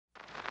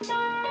Hello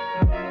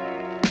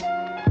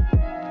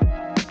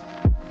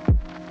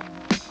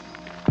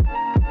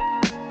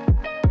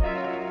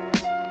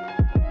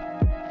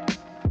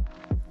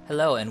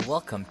and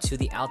welcome to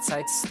The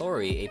Outside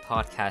Story, a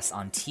podcast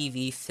on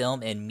TV,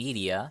 film, and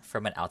media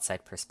from an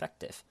outside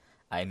perspective.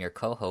 I am your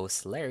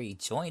co-host, Larry,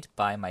 joined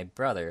by my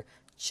brother,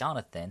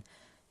 Jonathan.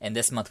 And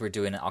this month we're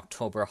doing an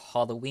October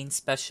Halloween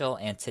special,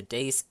 and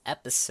today's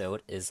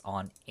episode is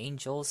on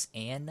angels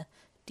and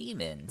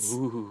demons.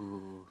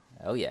 Ooh.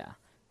 Oh yeah,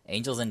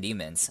 angels and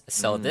demons.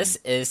 So this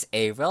is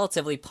a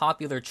relatively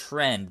popular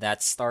trend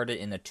that started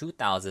in the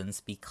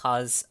 2000s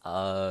because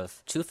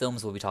of two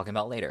films we'll be talking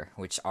about later,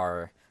 which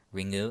are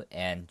Ringu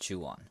and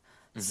Ju-on.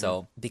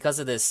 So because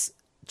of this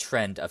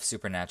trend of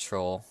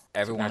supernatural,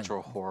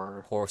 supernatural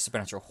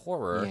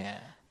horror, Yeah.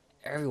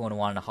 everyone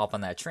wanted to hop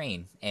on that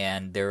train.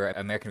 And there were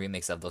American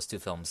remakes of those two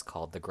films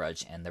called The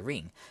Grudge and The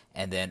Ring.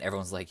 And then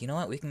everyone's like, you know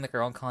what, we can make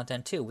our own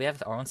content too. We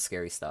have our own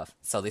scary stuff.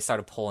 So they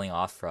started pulling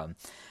off from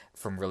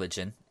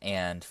religion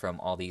and from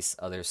all these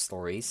other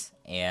stories,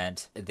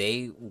 and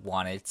they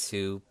wanted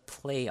to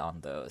play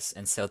on those.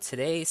 And so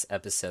today's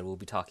episode we'll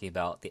be talking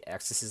about The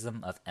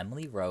Exorcism of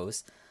Emily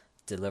Rose,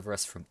 Deliver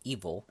Us from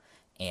Evil,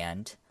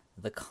 and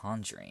The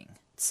Conjuring.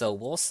 So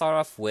we'll start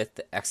off with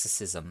The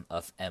Exorcism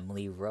of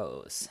Emily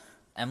Rose.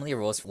 Emily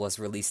Rose was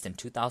released in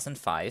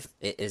 2005.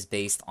 It is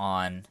based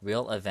on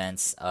real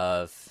events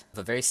of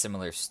a very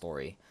similar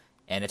story.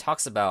 And it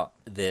talks about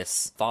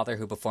this father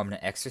who performed an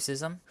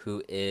exorcism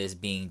who is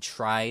being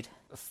tried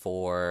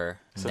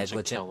for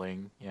negligent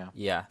killing.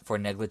 for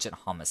negligent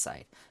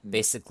homicide.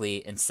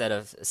 Basically, instead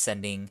of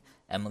sending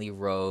Emily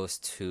Rose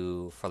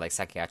for like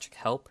psychiatric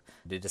help,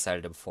 they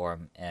decided to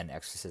perform an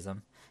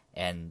exorcism,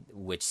 and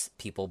which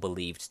people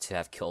believed to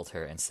have killed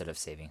her instead of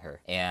saving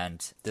her.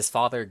 And this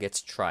father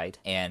gets tried,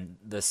 and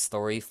the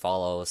story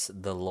follows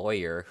the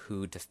lawyer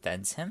who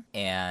defends him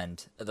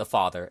and the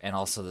father, and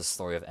also the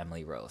story of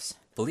Emily Rose.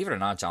 Believe it or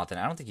not, Jonathan,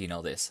 I don't think you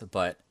know this,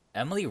 but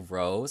Emily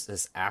Rose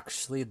is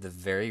actually the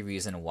very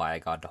reason why I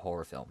got into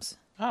horror films.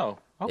 Oh,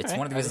 okay. It's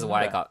one of the reasons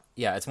why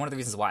it's one of the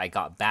reasons why I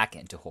got back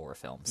into horror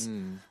films.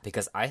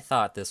 Because I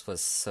thought this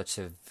was such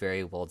a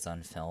very well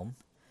done film.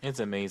 It's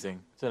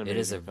amazing. It's an amazing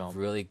It is a film.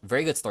 really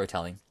very good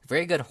storytelling,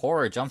 very good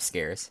horror jump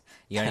scares.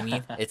 You know what I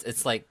mean?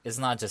 It's like, it's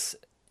not just,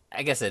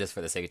 I guess it is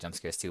for the sake of jump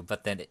scares too,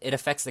 but then it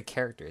affects the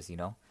characters. You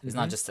know, it's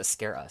not just to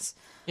scare us.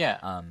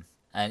 Yeah.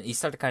 And you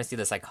start to kind of see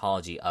the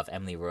psychology of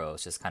Emily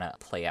Rose just kind of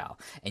play out.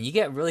 And you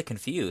get really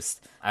confused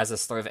as the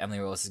story of Emily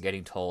Rose is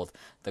getting told.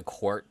 The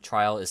court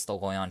trial is still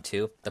going on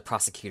too. The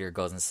prosecutor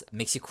goes and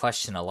makes you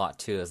question a lot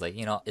too. It's like,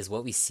 you know, is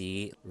what we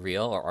see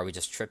real, or are we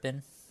just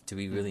tripping? Do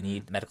we really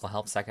need medical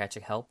help,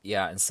 psychiatric help?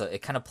 Yeah, and so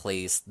it kind of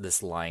plays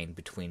this line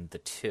between the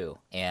two.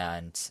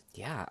 And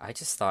yeah, I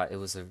just thought it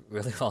was a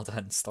really well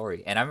done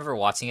story. And I remember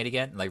watching it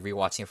again, like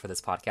rewatching it for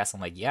this podcast.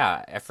 I'm like,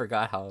 yeah, I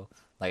forgot how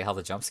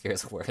the jump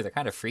scares were. They're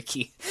kind of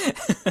freaky.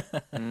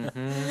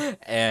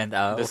 And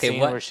the scene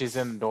where she's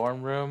in the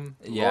dorm room.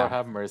 Yeah. Lord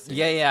have mercy.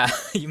 Yeah.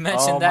 You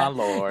mentioned that.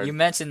 My Lord. You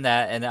mentioned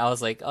that, and I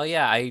was like, oh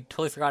yeah, I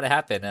totally forgot it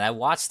happened. And I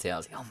watched it. I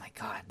was like, oh my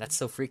god, that's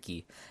so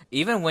freaky.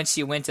 Even when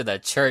she went to the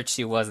church,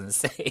 she wasn't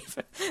safe.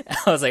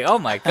 I was like, oh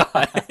my god.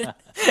 Right.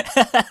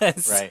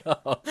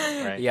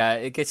 Right. Yeah,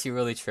 it gets you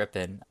really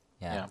tripping.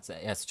 Yeah. So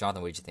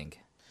Jonathan, what did you think?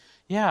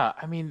 Yeah,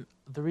 I mean,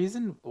 the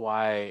reason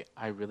why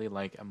I really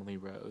like Emily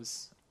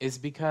Rose is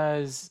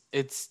because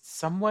it's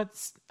somewhat,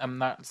 I'm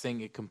not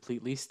saying it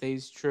completely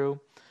stays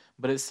true,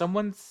 but it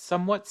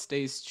somewhat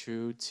stays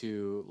true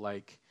to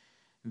like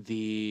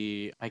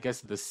I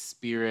guess the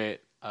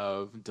spirit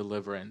of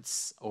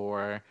deliverance,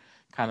 or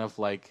kind of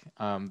like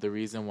the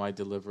reason why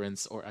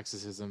deliverance or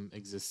exorcism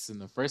exists in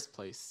the first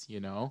place,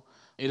 you know?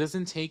 It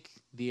doesn't take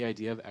the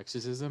idea of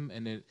exorcism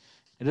and it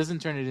doesn't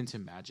turn it into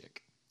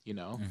magic. You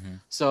know,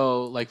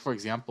 so like, for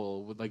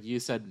example, like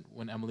you said,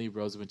 when Emily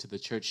Rose went to the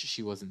church,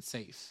 she wasn't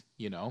safe.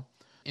 You know,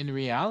 in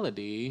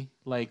reality,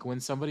 like when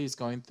somebody's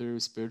going through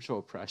spiritual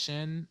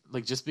oppression,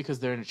 like just because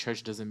they're in a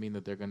church doesn't mean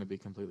that they're going to be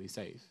completely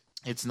safe.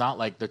 It's not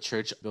like the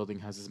church building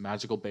has this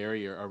magical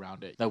barrier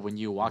around it that when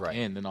you walk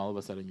in, then all of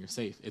a sudden you're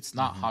safe. It's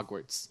not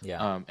Hogwarts.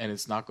 Yeah. And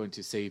it's not going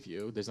to save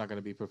you. There's not going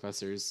to be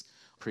professors,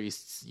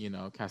 priests, you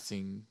know,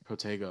 casting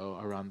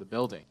protego around the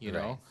building, you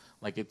know?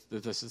 Like,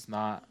 this is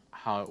not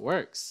how it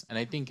works. And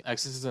I think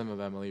Exorcism of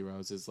Emily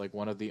Rose is like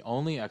one of the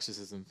only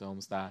exorcism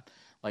films that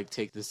like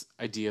take this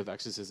idea of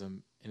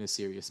exorcism in a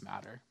serious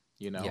matter,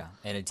 you know? Yeah,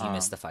 and it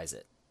demystifies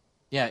it.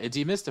 Yeah, it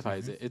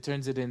demystifies it. It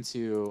turns it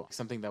into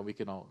something that we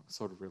can all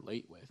sort of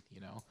relate with,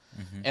 you know?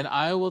 And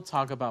I will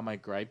talk about my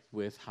gripe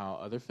with how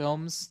other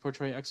films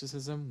portray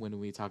exorcism when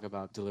we talk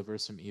about Deliver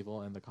Us from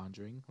Evil and The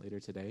Conjuring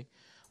later today.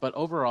 But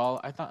overall,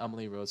 I thought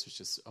Emily Rose was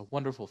just a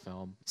wonderful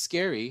film.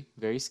 Scary,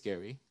 very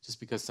scary. Just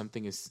because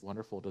something is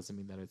wonderful doesn't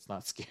mean that it's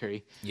not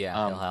scary.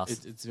 Yeah, Hill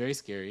House. It's very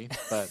scary,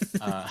 but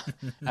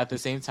at the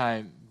same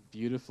time,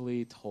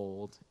 beautifully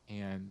told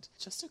and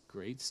just a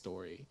great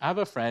story. I have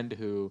a friend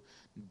who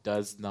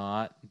does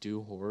not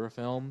do horror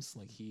films.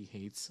 Like, he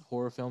hates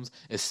horror films,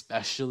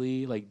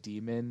 especially like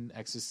demon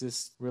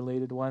exorcist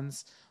related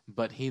ones.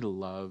 but he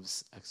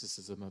loves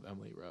Exorcism of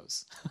Emily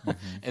Rose. Hmm.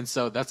 And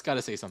so that's got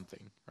to say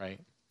something, right,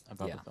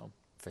 about the Yeah, film.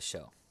 for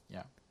sure.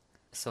 Yeah.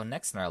 So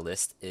next on our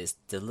list is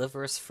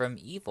Deliver Us from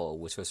Evil,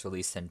 which was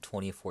released in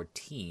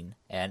 2014,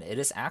 and it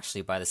is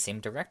actually by the same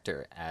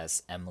director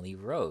as Emily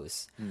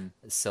Rose. Mm.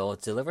 So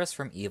Deliver Us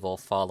from Evil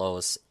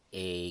follows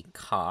a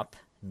cop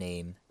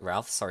named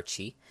Ralph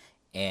Sarchi,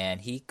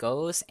 and he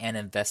goes and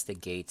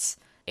investigates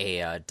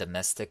a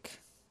domestic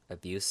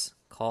abuse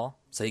call.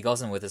 So he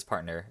goes in with his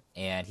partner,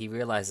 and he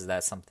realizes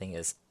that something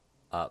is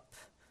up.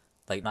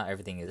 Like, not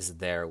everything is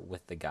there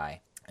with the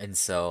guy. And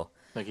so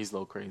Like he's a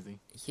little crazy.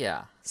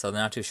 yeah, so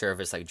they're not too sure if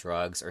it's like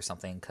drugs or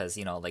something, because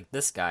like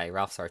this guy,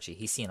 Ralph Sarchi,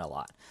 he's seen a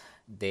lot.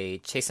 They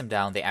chase him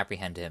down, they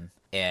apprehend him,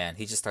 and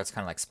he just starts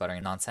kind of like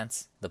sputtering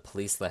nonsense. The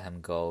police let him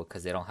go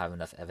because they don't have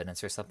enough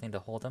evidence or something to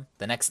hold him.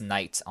 The next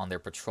night on their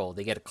patrol,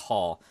 they get a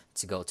call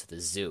to go to the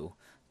zoo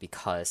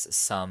because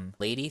some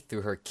lady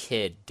threw her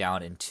kid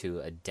down into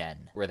a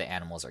den where the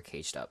animals are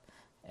caged up.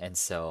 And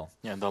so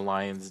Yeah, the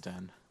lion's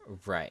den,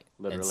 right.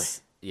 literally.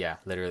 Yeah,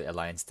 literally a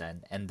lion's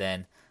den. And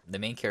then the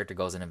main character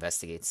goes and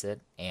investigates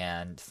it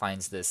and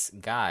finds this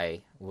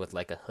guy with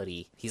like a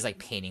hoodie. He's like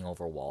painting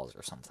over walls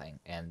or something.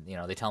 And,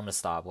 they tell him to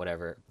stop,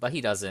 whatever. But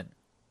he doesn't.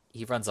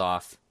 He runs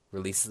off,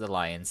 releases the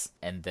lions,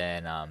 and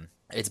then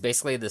it's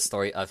basically the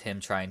story of him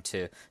trying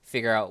to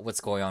figure out what's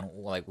going on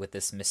like with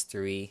this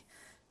mystery.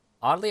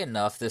 Oddly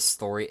enough, this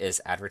story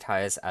is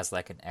advertised as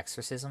like an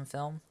exorcism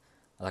film,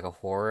 like a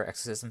horror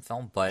exorcism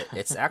film, but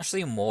it's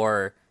actually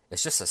more,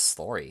 it's just a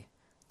story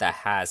that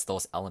has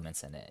those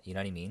elements in it. You know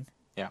what I mean?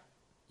 Yeah.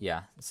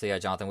 Yeah. So yeah,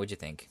 Jonathan, what'd you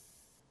think?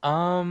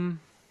 Um,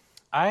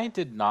 I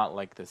did not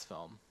like this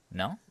film.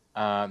 No?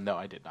 No,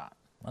 I did not.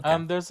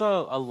 Okay. There's a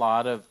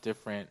lot of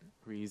different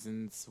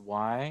reasons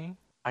why.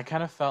 I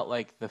kind of felt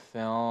like the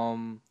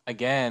film,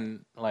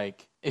 again,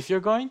 like if you're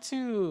going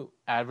to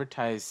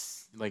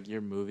advertise like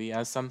your movie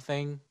as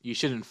something, you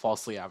shouldn't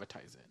falsely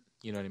advertise it.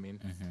 You know what I mean?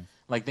 Mm-hmm.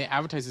 Like they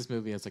advertised this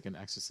movie as like an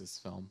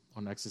exorcist film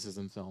or an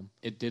exorcism film.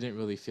 It didn't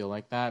really feel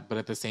like that, but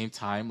at the same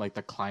time, like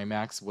the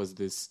climax was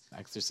this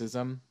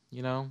exorcism.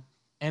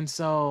 And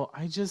so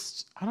I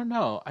don't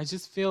know. I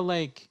just feel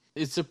like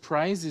it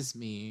surprises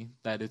me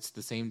that it's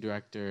the same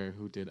director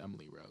who did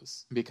Emily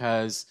Rose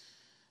because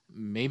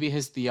maybe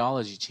his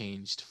theology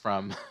changed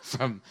from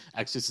from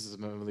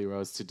Exorcism of Emily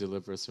Rose to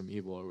Deliver Us from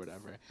Evil or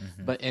whatever.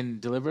 Mm-hmm. But in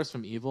Deliver Us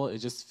from Evil, it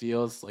just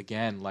feels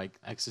again like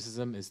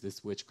exorcism is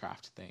this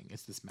witchcraft thing.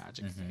 It's this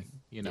magic Mm-hmm. thing,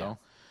 Yeah.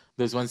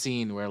 There's one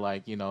scene where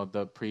like,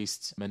 the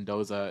priest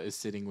Mendoza is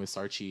sitting with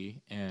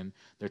Sarchi and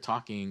they're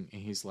talking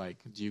and he's like,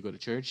 "Do you go to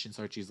church?" And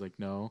Sarchi's like,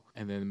 "No."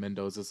 And then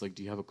Mendoza's like,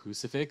 "Do you have a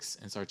crucifix?"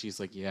 And Sarchi's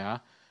like, "Yeah."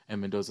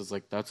 And Mendoza's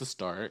like, "That's a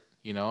start."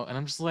 And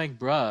I'm just like,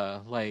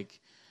 bruh, like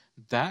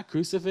that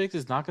crucifix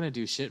is not going to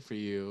do shit for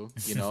you,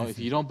 if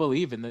you don't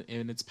believe in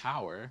its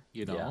power,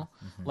 Yeah.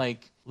 Mm-hmm.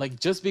 like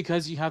just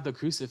because you have the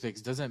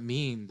crucifix doesn't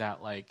mean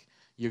that like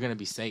you're going to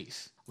be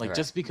safe. Like Right.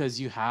 just because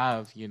you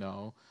have,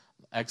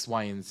 X,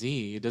 Y, and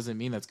Z, it doesn't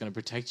mean that's going to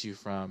protect you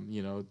from,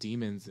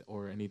 demons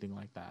or anything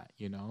like that.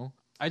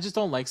 I just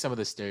don't like some of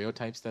the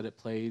stereotypes that it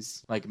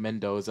plays, like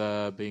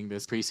Mendoza being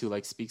this priest who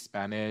like speaks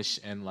Spanish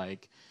and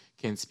like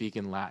can speak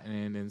in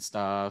Latin and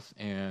stuff,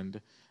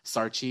 and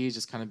Sarchi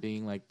just kind of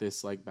being like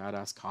this like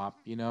badass cop.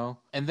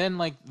 And then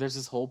like there's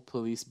this whole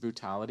police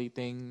brutality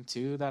thing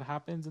too that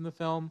happens in the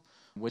film,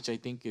 which I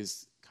think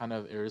is kind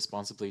of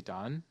irresponsibly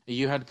done.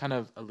 You had kind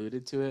of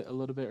alluded to it a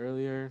little bit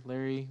earlier,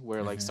 Larry,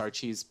 where like Mm-hmm.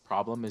 Sarchi's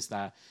problem is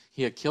that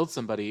he had killed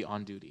somebody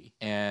on duty,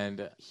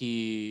 and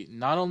he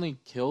not only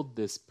killed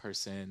this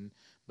person,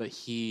 but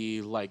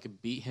he like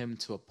beat him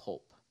to a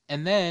pulp.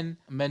 And then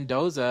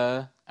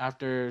Mendoza,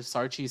 after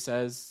Sarchi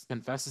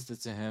confesses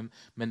it to him,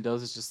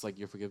 Mendoza's just like,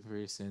 "You're forgiven for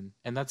your sin,"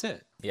 and that's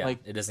it. Yeah. Like,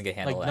 It doesn't get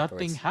like handled nothing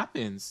afterwards.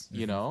 happens.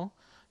 Mm-hmm.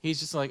 He's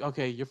just like,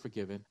 "Okay, you're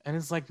forgiven," and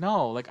it's like,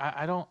 no, like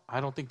I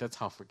don't think that's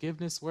how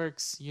forgiveness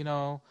works.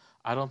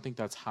 I don't think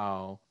that's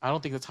how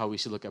we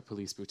should look at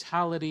police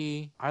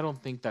brutality. I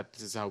don't think that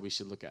this is how we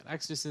should look at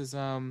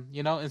exorcism.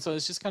 And so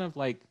it's just kind of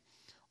like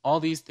all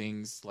these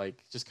things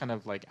like just kind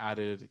of like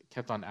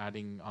kept on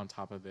adding on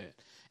top of it.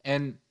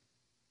 And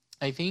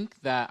I think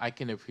that I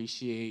can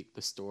appreciate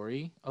the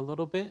story a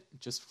little bit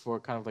just for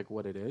kind of like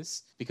what it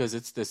is, because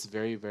it's this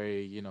very,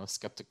 very,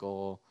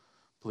 skeptical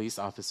police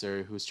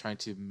officer who's trying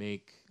to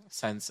make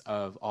sense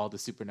of all the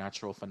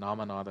supernatural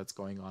phenomena that's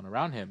going on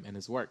around him in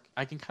his work.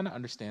 I can kind of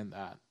understand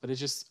that, but it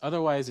just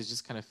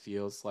kind of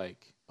feels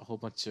like a whole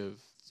bunch of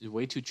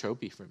way too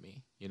tropey for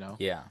me.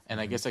 Yeah. And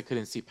I Mm-hmm. guess I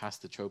couldn't see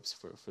past the tropes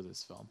for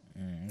this film.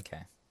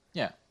 Okay.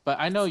 Yeah, but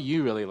I know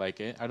you really like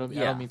it. I don't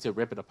Yeah. mean to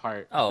rip it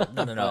apart. Oh,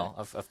 no, no, but no.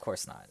 Of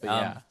course not. but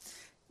yeah.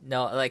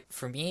 No, like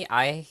for me,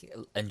 I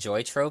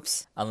enjoy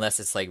tropes unless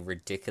it's like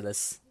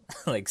ridiculous,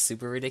 like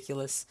super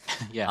ridiculous.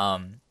 Yeah.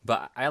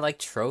 But I like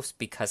tropes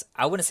because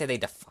I wouldn't say they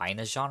define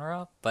a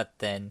genre, but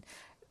then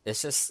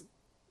it's just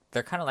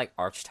they're kind of like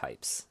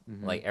archetypes.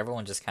 Hmm. Like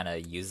everyone just kind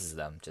of uses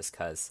them just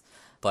cuz.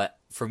 But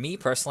for me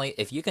personally,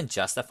 if you can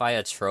justify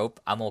a trope,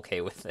 I'm okay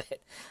with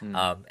it.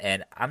 Mm.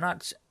 And I'm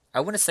not I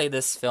wouldn't say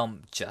this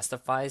film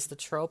justifies the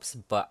tropes,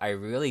 but I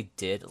really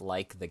did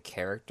like the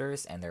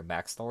characters and their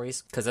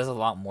backstories because there's a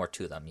lot more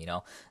to them, you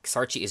know?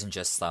 Sarchi isn't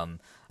just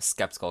some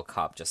skeptical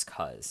cop just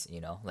cuz,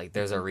 you know? Like,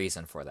 there's a Hmm.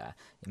 reason for that.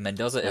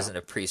 Mendoza Yeah. isn't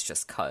a priest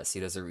just cuz. See,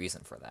 there's a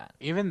reason for that.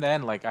 Even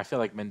then, like I feel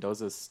like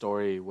Mendoza's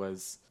story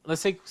was,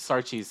 let's take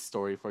Sarchi's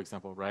story for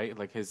example, right?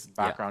 Like his Yeah.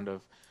 background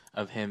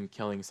of him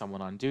killing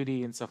someone on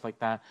duty and stuff like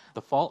that.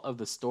 The fault of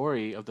the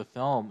story of the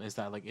film is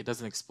that like it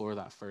doesn't explore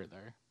that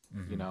further,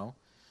 you Mm-hmm. know?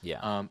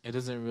 Yeah. It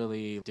doesn't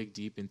really dig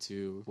deep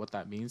into what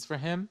that means for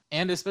him.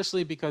 And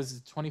especially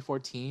because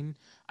 2014,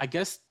 I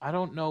guess I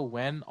don't know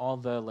when all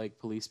the like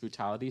police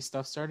brutality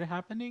stuff started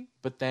happening,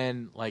 but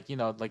then like,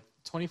 like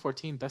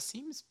 2014, that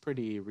seems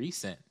pretty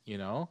recent, you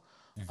know?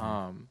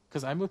 Mm-hmm.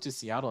 Because I moved to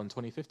Seattle in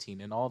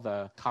 2015 and all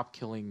the cop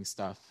killing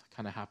stuff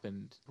kind of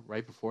happened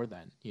right before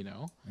then, you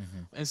know?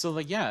 Mm-hmm. And so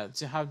like yeah,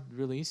 to have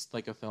released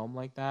like a film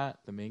like that,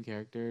 the main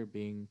character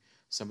being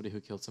somebody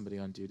who killed somebody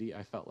on duty,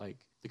 I felt like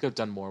they could have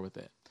done more with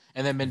it.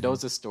 And then Mm-hmm.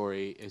 Mendoza's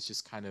story is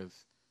just kind of,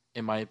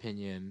 in my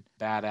opinion,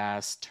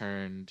 badass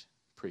turned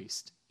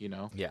priest,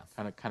 Yeah.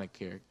 kind of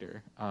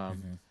character.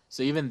 Mm-hmm.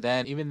 So even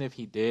then, even if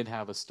he did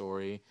have a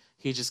story,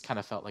 he just kind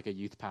of felt like a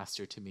youth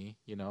pastor to me,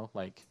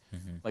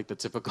 Mm-hmm. like the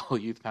typical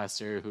youth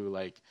pastor who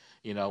like,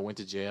 went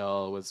to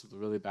jail, was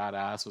really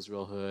badass, was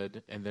real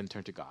hood, and then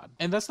turned to God.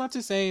 And that's not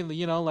to say,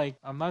 like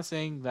I'm not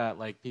saying that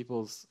like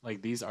people's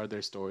like these are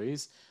their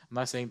stories. I'm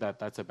not saying that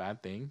that's a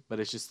bad thing, but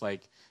it's just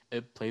like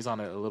it plays on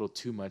it a little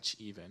too much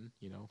even,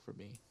 for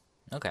me.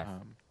 Okay.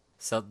 Um,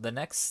 So the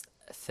next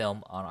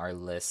film on our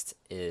list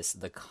is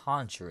The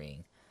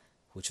Conjuring,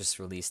 which was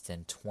released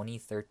in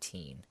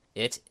 2013.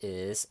 It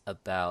is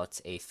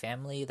about a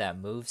family that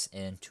moves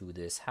into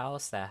this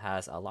house that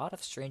has a lot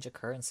of strange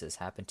occurrences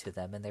happen to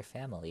them and their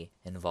family,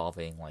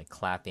 involving like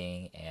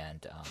clapping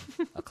and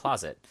a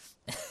closet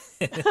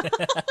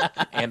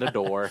and a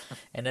door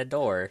and a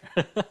door.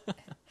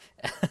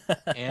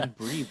 and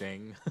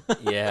breathing.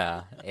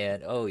 Yeah,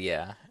 and oh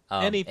yeah,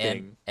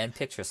 Anything. and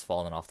pictures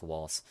falling off the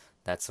walls,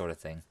 that sort of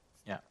thing.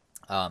 Yeah.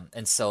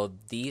 And so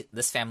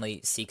this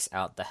family seeks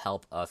out the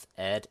help of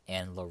Ed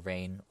and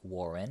Lorraine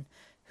Warren,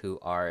 who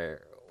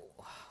are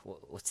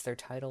what's their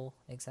title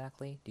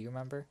exactly? Do you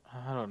remember?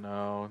 I don't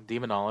know.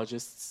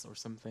 Demonologists or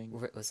something.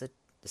 Was it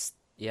this?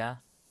 Yeah,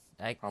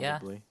 yeah,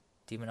 Probably.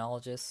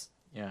 demonologists.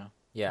 Yeah.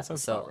 Yeah, That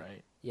sounds about so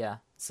right. yeah,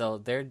 so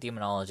they're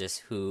demonologists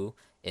who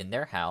in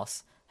their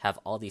house have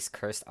all these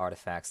cursed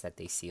artifacts that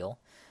they seal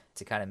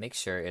to kind of make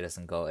sure it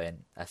doesn't go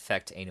and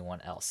affect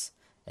anyone else.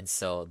 And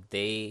so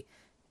they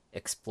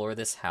explore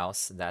this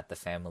house that the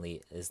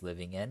family is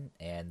living in,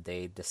 and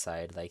they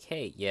decide like,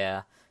 hey,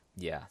 yeah,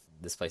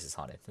 this place is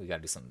haunted, we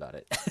gotta do something about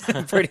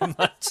it. Pretty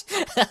much.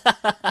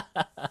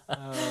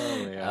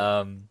 Oh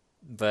man.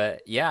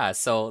 But yeah,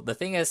 so the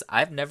thing is,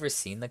 I've never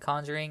seen The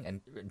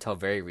Conjuring until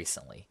very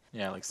recently.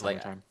 Yeah, like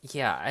Like, summertime.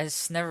 yeah, I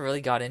just never really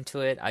got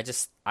into it.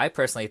 I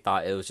personally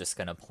thought it was just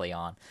gonna play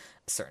on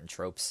certain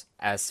tropes.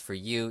 As for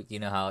you, you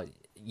know how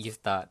you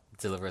thought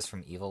Deliver Us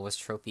from Evil was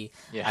tropey.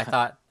 I Yeah.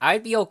 thought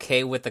I'd be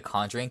okay with The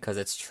Conjuring because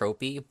it's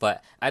tropey,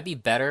 but I'd be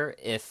better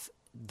if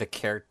the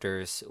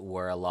characters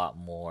were a lot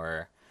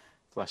more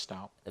Fleshed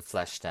out.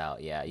 fleshed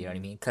out. Yeah, you know what I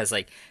Mm. mean? Because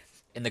like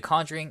in The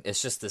Conjuring,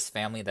 it's just this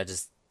family that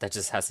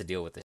just has to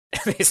deal with it,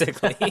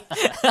 basically.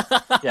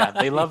 Yeah,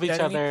 they You love know each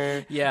what I mean?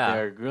 other. Yeah,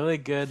 They're a really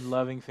good,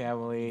 loving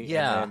family, and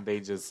yeah. then they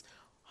just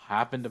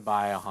happen to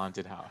buy a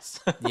haunted house.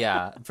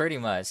 Yeah, pretty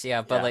much.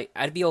 Yeah, but Yeah. like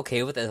I'd be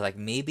okay with it. Like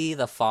maybe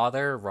the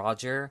father,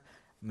 Roger,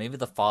 maybe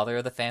the father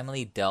of the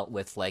family dealt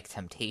with like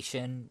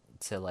temptation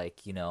to like,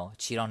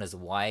 cheat on his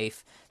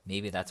wife.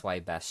 Maybe that's why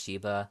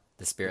Bathsheba,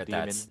 The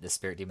demon. the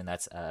spirit demon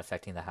that's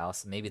affecting the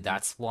house. Maybe Hmm.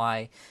 that's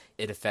why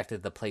it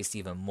affected the place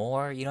even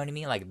more. You know what I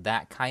mean? Like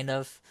that kind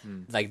of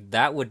Mm. like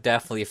that would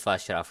definitely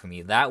flesh it out for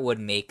me. That would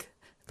make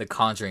The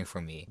Conjuring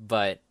for me.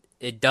 But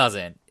it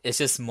doesn't. It's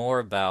just more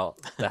about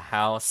the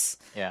house.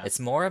 Yeah. It's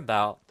more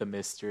about The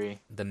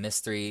mystery. the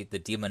mystery, the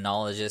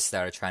demonologists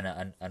that are trying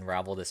to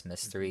unravel this Hmm.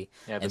 mystery,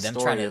 Yeah, the and them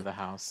trying story of to, the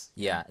house.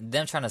 Yeah. yeah,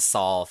 them trying to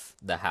solve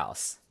the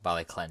house by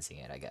like cleansing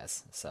it, I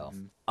guess. So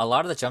Hmm. a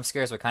lot of the jump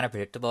scares were kind of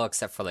predictable,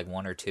 except for like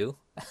one or two.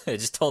 It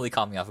just totally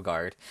caught me off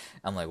guard.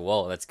 I'm like,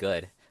 whoa, that's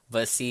good.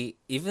 But see,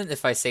 even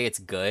if I say it's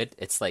good,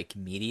 it's like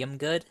medium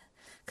good.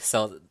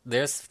 So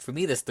for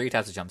me, there's three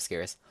types of jump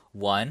scares.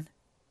 One,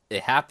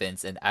 it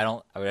happens and I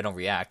don't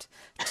react.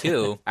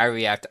 Two, I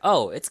react,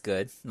 oh, it's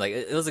good. Like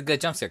it was a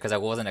good jump scare because I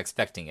wasn't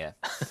expecting it.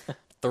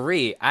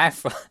 Three, I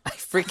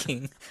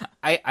freaking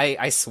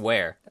I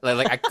swear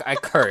I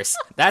curse.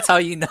 That's how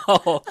you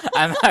know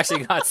I'm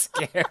actually got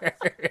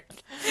scared.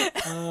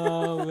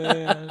 Oh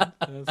man,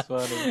 that's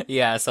funny.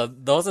 Yeah, so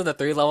those are the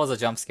three levels of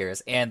jump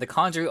scares, and The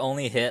Conjuring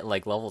only hit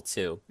like level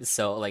two.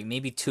 So like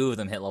maybe two of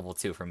them hit level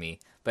two for me,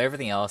 but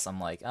everything else I'm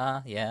like,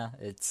 yeah,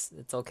 it's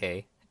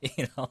okay.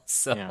 Yeah.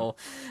 So,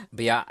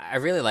 but yeah, I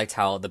really liked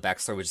how the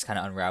backstory was just kind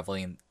of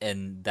unraveling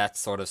and that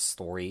sort of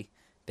story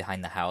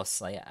behind the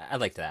house. Like, I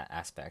liked that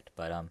aspect.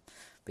 But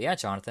yeah,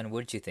 Jonathan,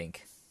 what did you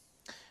think?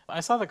 I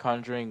saw The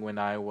Conjuring when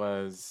I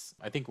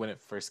think when it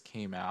first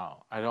came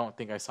out. I don't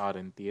think I saw it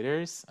in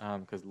theaters,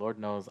 because Lord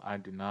knows I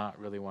do not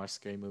really watch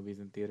scary movies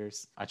in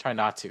theaters. I try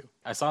not to.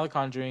 I saw The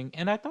Conjuring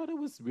and I thought it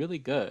was really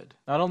good.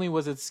 Not only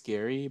was it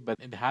scary, but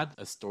it had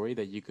a story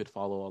that you could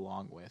follow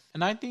along with.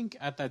 And I think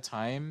at that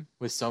time,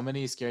 with so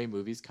many scary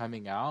movies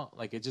coming out,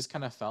 like it just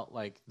kind of felt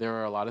like there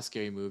were a lot of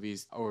scary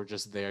movies that were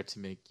just there to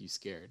make you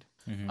scared.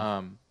 Hmm.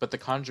 But The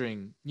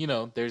Conjuring,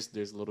 there's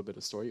a little bit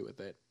of story with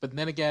it. But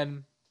then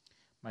again,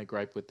 my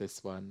gripe with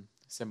this one,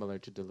 similar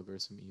to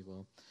Delivers from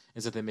Evil,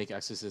 is that they make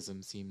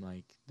exorcism seem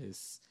like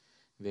this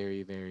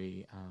very,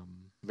 very,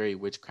 very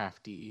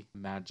witchcrafty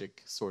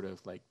magic sort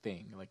of like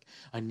thing. Like,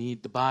 I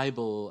need the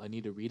Bible, I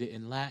need to read it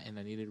in Latin,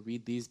 I need to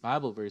read these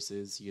Bible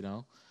verses,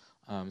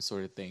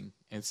 sort of thing.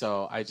 And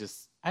so I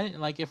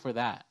didn't like it for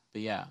that.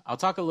 But yeah, I'll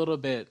talk a little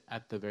bit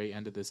at the very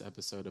end of this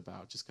episode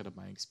about just kind of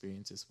my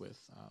experiences with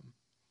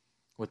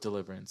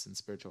deliverance and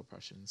spiritual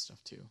oppression and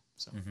stuff too.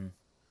 So Hmm.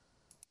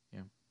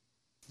 yeah.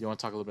 You want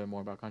to talk a little bit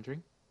more about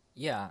Conjuring?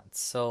 Yeah,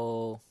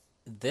 so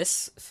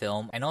this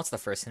film, I know it's the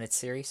first in its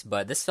series,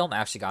 but this film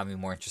actually got me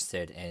more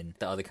interested in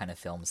the other kind of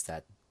films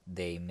that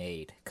they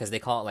made because they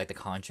call it like the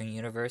Conjuring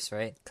universe,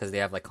 right? Because they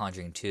have like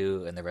Conjuring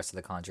 2 and the rest of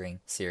the Conjuring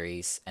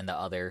series and the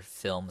other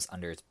films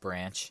under its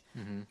branch.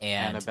 And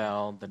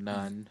Annabelle, the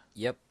Nun.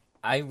 yep,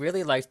 I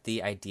really liked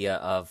the idea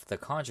of the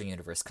Conjuring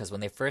universe because when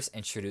they first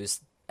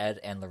introduced Ed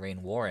and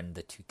Lorraine Warren,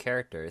 the two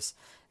characters,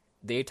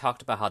 they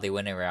talked about how they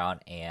went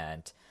around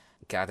and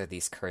gathered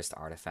these cursed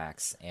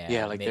artifacts Yeah,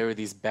 and like made. they were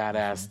these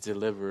badass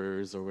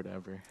deliverers or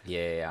whatever.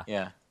 Yeah, yeah, yeah.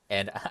 Yeah.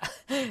 And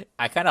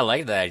I kind of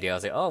liked that idea. I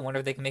was like, oh, I wonder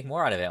if they can make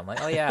more out of it. I'm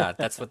like, oh yeah,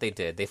 that's what they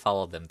did. They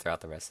followed them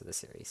throughout the rest of the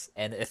series,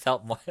 and it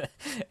felt more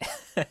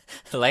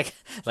like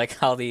like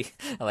how the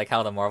like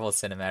how the Marvel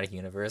Cinematic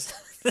Universe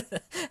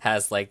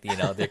has like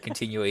their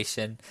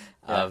continuation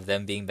Yeah. of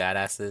them being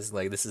badasses.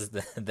 Like this is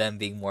them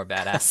being more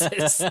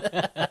badasses.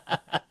 Oh,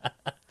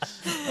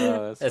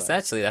 that's funny.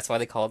 Essentially, that's why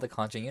they call it the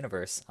Conjuring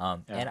universe. Yeah.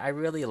 And I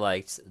really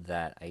liked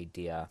that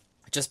idea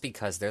just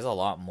because there's a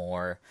lot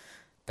more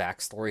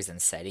backstories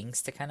and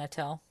settings to kind of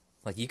tell.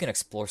 Like you can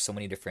explore so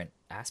many different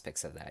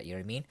aspects of that, you know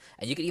what I mean?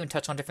 And you can even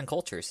touch on different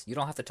cultures. You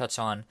don't have to touch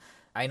on.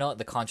 I know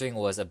The Conjuring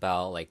was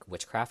about like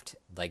witchcraft,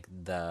 like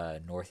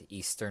the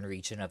northeastern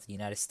region of the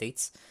United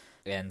States,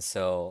 and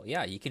so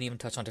yeah, you can even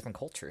touch on different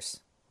cultures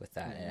with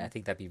that, and I Mm-hmm.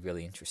 think that'd be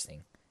really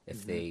interesting if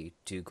Mm-hmm. they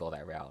do go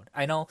that route.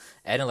 I know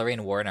Ed and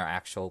Lorraine Warren are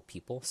actual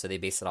people, so they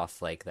base it off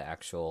like the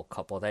actual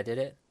couple that did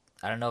it.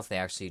 I don't know if they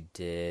actually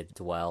did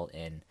dwell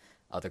in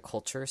other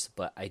cultures,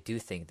 but I do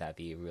think that'd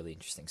be a really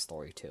interesting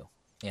story too.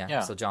 Yeah. Yeah.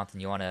 So Jonathan,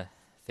 you want to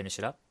finish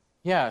it up?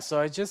 Yeah. So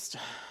I just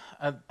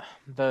uh,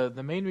 the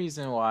main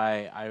reason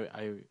why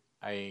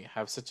I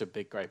have such a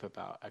big gripe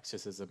about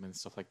exorcism and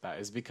stuff like that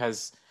is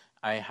because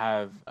I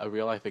have a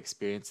real life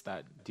experience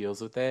that deals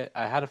with it.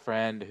 I had a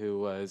friend who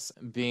was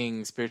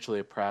being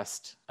spiritually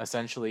oppressed.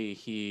 Essentially,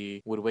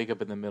 he would wake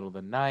up in the middle of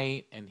the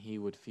night and he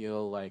would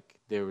feel like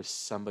there was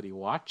somebody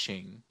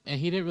watching, and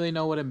he didn't really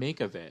know what to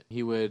make of it.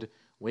 He would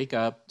wake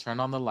up, turn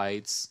on the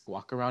lights,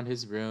 walk around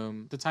his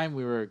room. At the time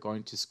we were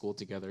going to school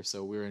together,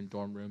 so we were in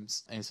dorm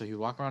rooms. And so he'd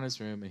walk around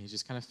his room and he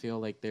just kind of feel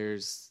like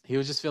he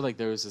would just feel like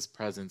there was this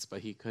presence,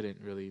 but he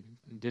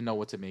didn't know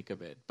what to make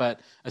of it. But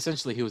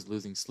essentially he was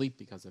losing sleep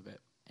because of it.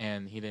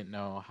 And he didn't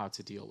know how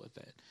to deal with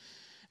it.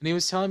 And he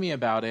was telling me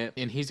about it,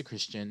 and he's a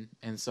Christian.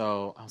 And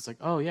so I was like,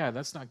 oh, yeah,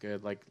 that's not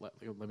good. Like,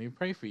 let me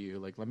pray for you.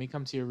 Like, let me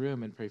come to your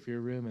room and pray for your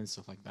room and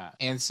stuff like that.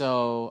 And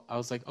so I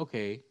was like,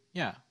 okay,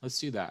 yeah, let's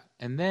do that.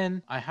 And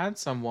then I had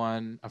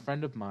a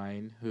friend of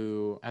mine,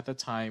 who at the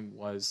time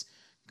was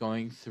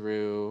going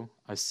through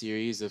a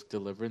series of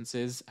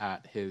deliverances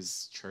at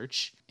his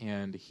church,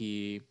 and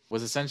he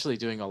was essentially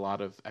doing a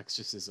lot of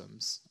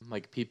exorcisms,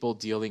 like people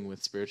dealing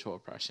with spiritual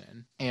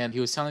oppression. And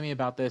he was telling me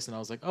about this, and I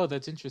was like, oh,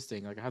 that's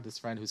interesting. Like, I have this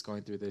friend who's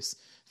going through this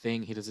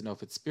thing. He doesn't know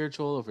if it's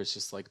spiritual, if it's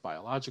just like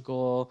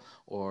biological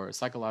or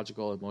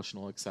psychological,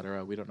 emotional,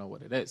 etc. We don't know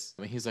what it is.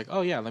 I mean, he's like,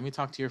 oh yeah, let me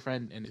talk to your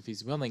friend, and if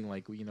he's willing,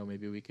 like,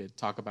 maybe we could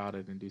talk about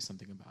it and do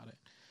something about it.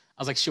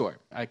 I was like, sure.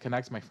 I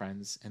connect my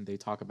friends and they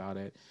talk about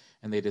it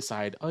and they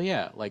decide, oh,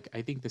 yeah, like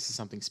I think this is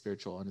something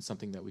spiritual and it's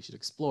something that we should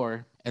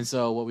explore. And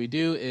so what we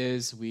do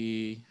is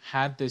we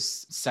had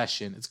this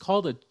session. It's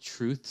called a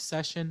truth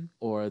session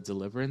or a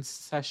deliverance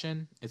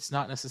session. It's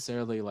not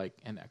necessarily like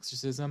an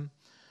exorcism,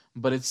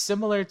 but it's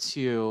similar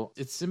to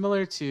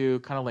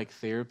kind of like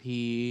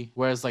therapy,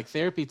 whereas like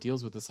therapy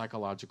deals with the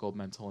psychological,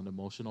 mental, and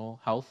emotional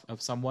health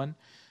of someone.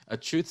 A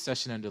truth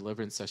session and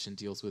deliverance session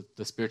deals with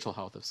the spiritual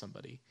health of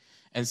somebody.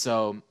 And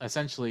so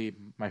essentially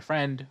my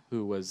friend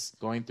who was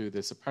going through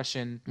this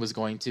oppression was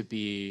going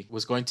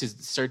to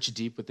search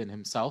deep within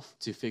himself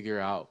to figure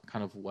out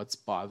kind of what's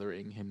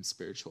bothering him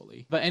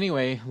spiritually. But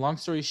anyway, long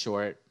story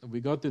short, we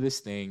go through this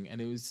thing,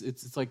 and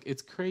it's like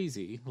it's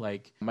crazy.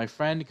 Like, my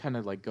friend kind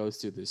of like goes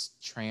through this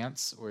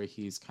trance where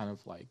he's kind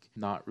of like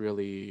not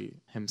really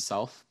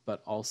himself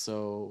but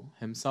also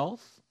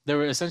himself. There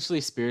were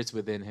essentially spirits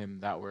within him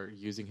that were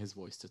using his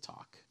voice to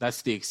talk.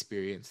 That's the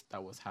experience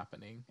that was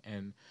happening.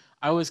 And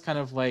I was kind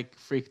of like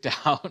freaked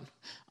out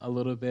a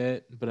little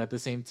bit, but at the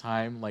same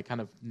time, like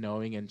kind of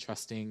knowing and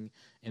trusting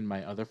in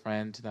my other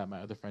friend, that my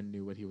other friend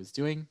knew what he was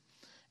doing.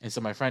 And so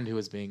my friend who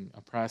was being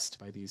oppressed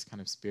by these kind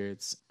of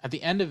spirits, at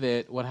the end of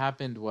it, what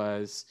happened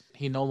was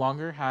he no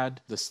longer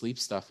had the sleep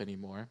stuff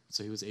anymore.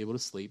 So he was able to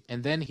sleep.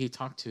 And then he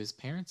talked to his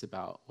parents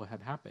about what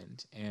had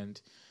happened. And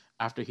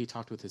after he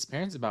talked with his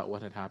parents about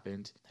what had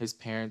happened, his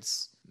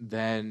parents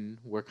then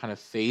were kind of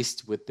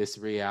faced with this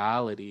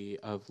reality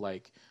of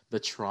like the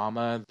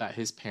trauma that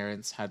his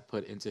parents had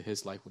put into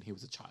his life when he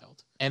was a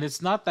child. And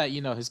it's not that,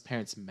 his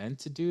parents meant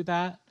to do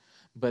that,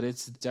 but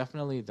it's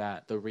definitely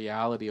that the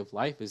reality of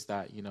life is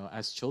that,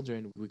 as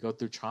children, we go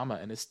through trauma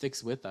and it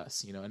sticks with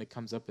us, and it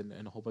comes up in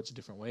a whole bunch of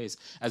different ways.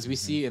 As we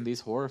Mm-hmm. see in these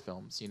horror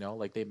films,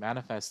 like they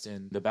manifest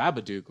in the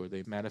Babadook or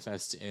they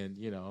manifest in,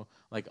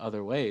 like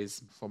other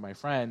ways. For my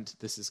friend,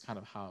 this is kind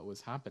of how it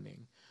was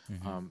happening.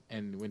 Mm-hmm.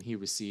 And when he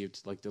received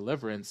like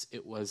deliverance,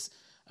 it was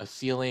a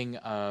feeling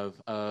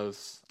of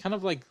kind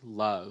of like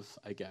love,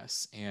 I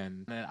guess,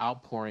 and an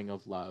outpouring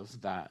of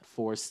love that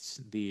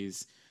forced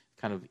these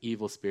kind of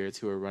evil spirits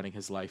who are running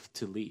his life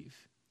to leave.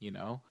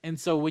 And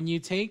so when you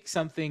take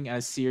something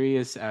as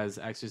serious as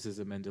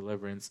exorcism and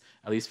deliverance,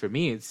 at least for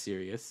me it's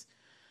serious,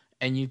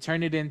 and you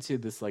turn it into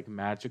this like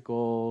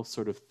magical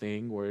sort of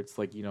thing where it's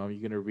like, you're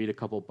gonna read a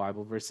couple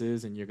Bible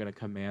verses and you're gonna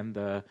command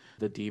the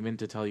demon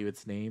to tell you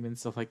its name and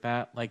stuff like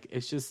that. Like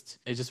it just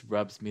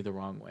rubs me the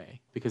wrong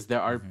way, because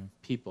there are Mm-hmm.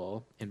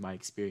 people in my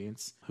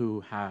experience who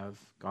have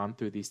gone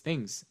through these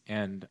things,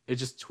 and it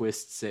just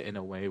twists it in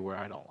a way where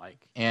I don't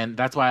like. And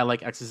that's why I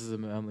like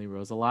Exorcism of Emily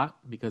Rose a lot,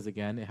 because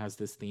again it has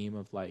this theme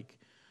of like,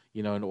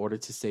 in order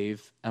to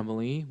save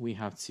Emily, we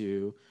have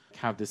to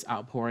have this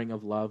outpouring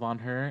of love on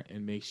her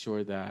and make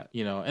sure that,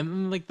 and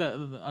then, like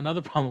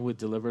another problem with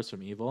Deliver Us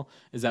from Evil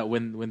is that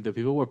when the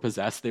people were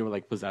possessed, they were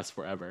like possessed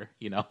forever.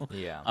 Yeah.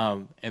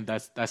 And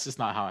that's just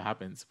not how it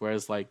happens.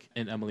 Whereas like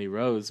in Emily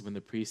Rose, when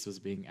the priest was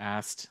being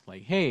asked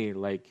like, hey,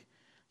 like,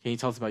 can you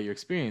tell us about your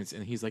experience?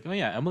 And he's like, oh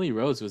yeah, Emily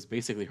Rose was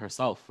basically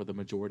herself for the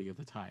majority of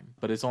the time,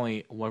 but it's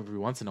only every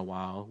once in a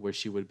while where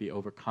she would be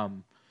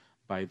overcome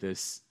by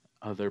this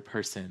other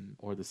person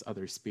or this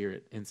other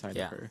spirit inside of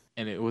Yeah. her.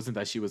 And it wasn't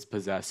that she was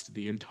possessed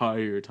the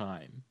entire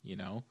time.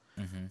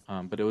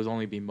 Mm-hmm. But it was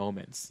only be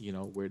moments,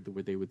 where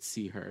they would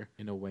see her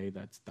in a way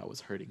that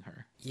was hurting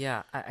her.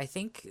 Yeah, I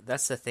think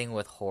that's the thing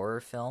with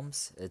horror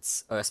films.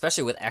 It's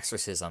especially with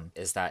exorcism,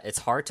 is that it's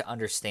hard to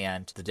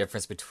understand the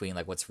difference between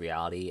like what's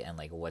reality and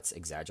like what's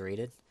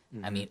exaggerated. I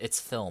Mm-hmm. mean, it's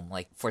film.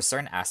 Like for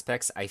certain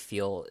aspects, I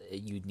feel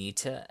you need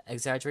to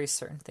exaggerate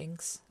certain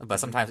things, but Mm-hmm.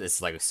 sometimes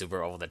it's like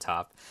super over the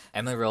top.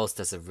 Emily Rose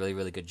does a really,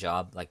 really good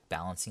job like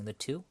balancing the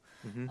two.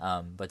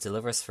 Mm-hmm. But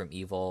Deliver Us from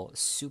Evil,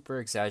 super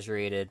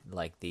exaggerated,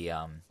 like The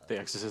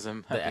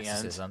exorcism the at the end.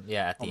 exorcism,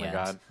 yeah, at Oh the my end,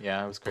 god,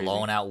 yeah, it was crazy.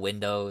 blowing out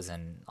windows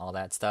and all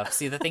that stuff.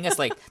 See, the thing is,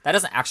 like, that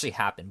doesn't actually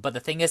happen, but the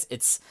thing is,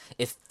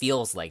 it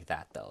feels like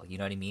that, though. You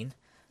know what I mean?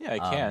 Yeah, it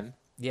Um, can.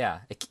 yeah,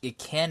 it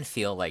can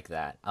feel like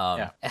that.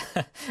 Yeah.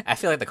 I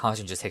feel like the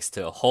Conjuring just takes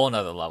to a whole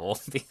nother level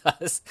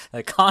because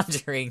the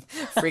Conjuring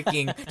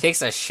freaking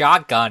takes a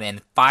shotgun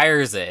and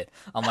fires it.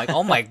 I'm like,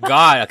 oh my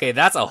god, okay,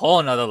 that's a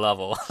whole nother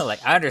level.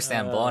 Like, I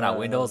understand blowing out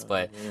windows,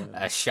 but Man.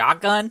 a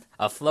shotgun,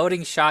 a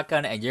floating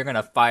shotgun, and you're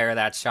gonna fire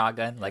that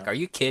shotgun? Like, Yeah. are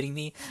you kidding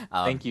me?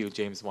 Thank you,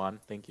 James Wan.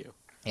 Thank you.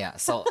 Yeah,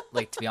 so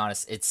like to be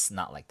honest, it's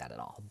not like that at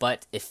all.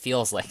 But it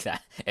feels like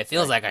that. It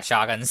feels Right. like a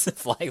shotgun's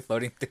flying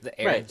floating through the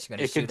air and Right. it's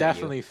gonna It could shoot at you.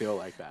 definitely feel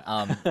like that.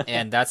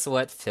 And that's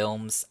what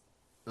films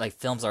like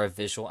films are a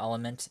visual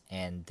element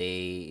and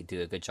they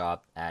do a good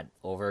job at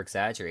over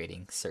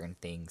exaggerating certain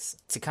things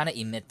to kind of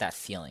emit that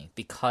feeling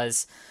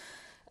because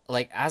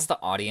like as the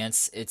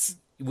audience, it's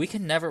we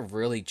can never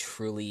really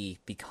truly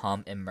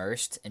become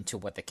immersed into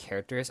what the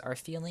characters are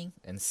feeling,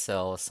 and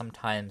so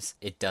sometimes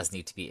it does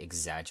need to be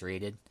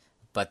exaggerated.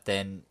 But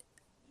then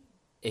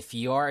if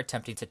you are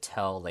attempting to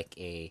tell like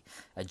a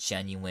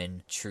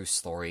genuine true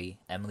story,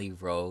 Emily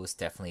Rose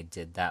definitely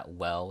did that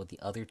well. The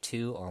other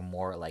two are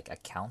more like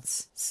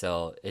accounts.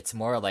 So it's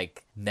more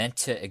like meant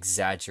to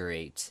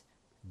exaggerate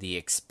the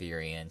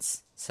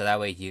experience. So that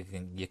way you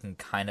can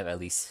kind of at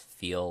least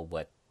feel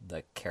what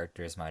the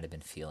characters might have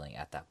been feeling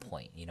at that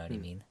point. You know what I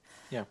Hmm. mean?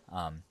 Yeah.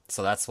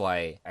 So that's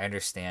why I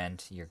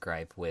understand your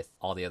gripe with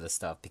all the other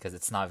stuff because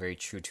it's not very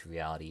true to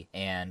reality.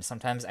 And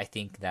sometimes I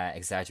think that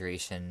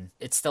exaggeration,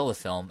 it's still a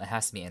film. It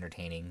has to be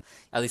entertaining.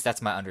 At least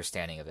that's my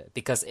understanding of it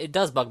because it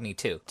does bug me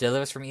too.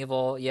 Deliver Us from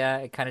Evil, yeah,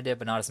 it kind of did,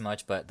 but not as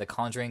much. But The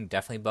Conjuring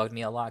definitely bugged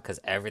me a lot because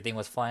everything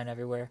was flying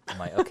everywhere. I'm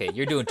like, okay,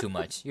 you're doing too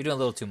much. You're doing a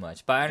little too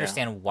much. But I Yeah.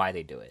 understand why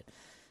they do it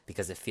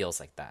because it feels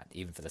like that,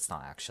 even if it's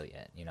not actually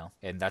it.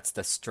 And that's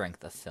the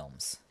strength of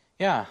films.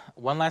 Yeah.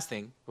 One last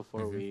thing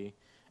before Hmm. we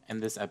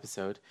end this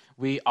episode.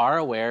 We are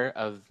aware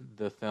of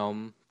the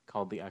film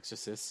called The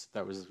Exorcist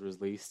that was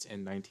released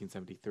in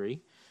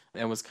 1973.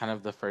 It was kind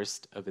of the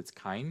first of its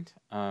kind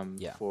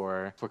Yeah.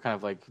 for kind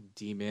of like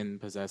demon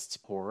possessed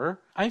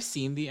horror. I've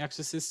seen The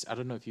Exorcist. I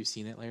don't know if you've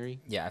seen it,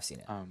 Larry. Yeah, I've seen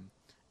it. Um,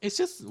 It's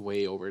just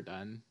way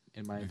overdone,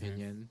 in my Hmm.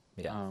 opinion.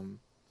 Yeah.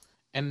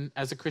 And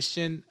as a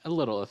Christian, a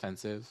little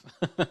offensive.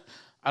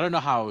 I don't know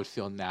how I would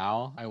feel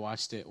now. I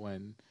watched it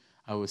when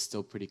I was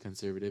still pretty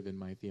conservative in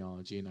my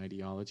theology and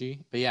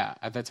ideology. But yeah,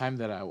 at the time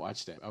that I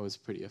watched it, I was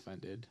pretty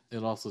offended.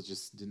 It also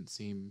just didn't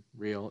seem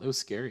real. It was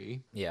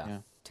scary. Yeah. Yeah.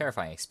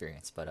 Terrifying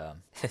experience, but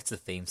it's the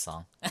theme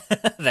song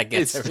that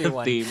gets It's the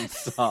everyone. theme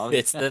song.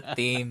 It's the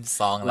theme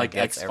song that Like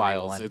gets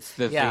X-Files, everyone. it's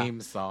the Yeah, theme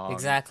song.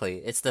 exactly.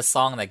 It's the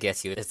song that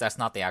gets you. That's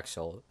not the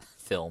actual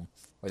film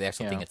or the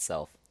actual thing Yeah.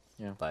 itself.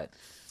 Yeah. But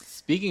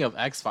Speaking of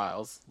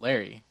X-Files,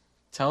 Larry,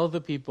 tell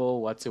the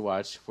people what to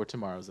watch for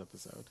tomorrow's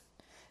episode.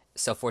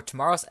 so for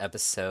tomorrow's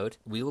episode,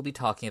 we will be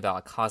talking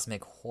about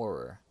cosmic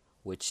horror,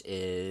 which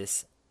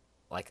is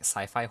like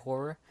sci-fi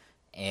horror,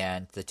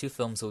 and the two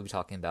films we'll be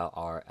talking about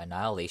are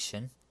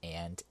Annihilation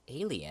and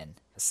Alien.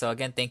 So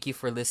again, thank you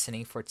for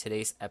listening for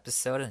today's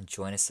episode, and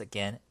join us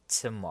again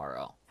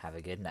tomorrow. Have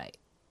a good night.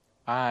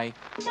 Bye.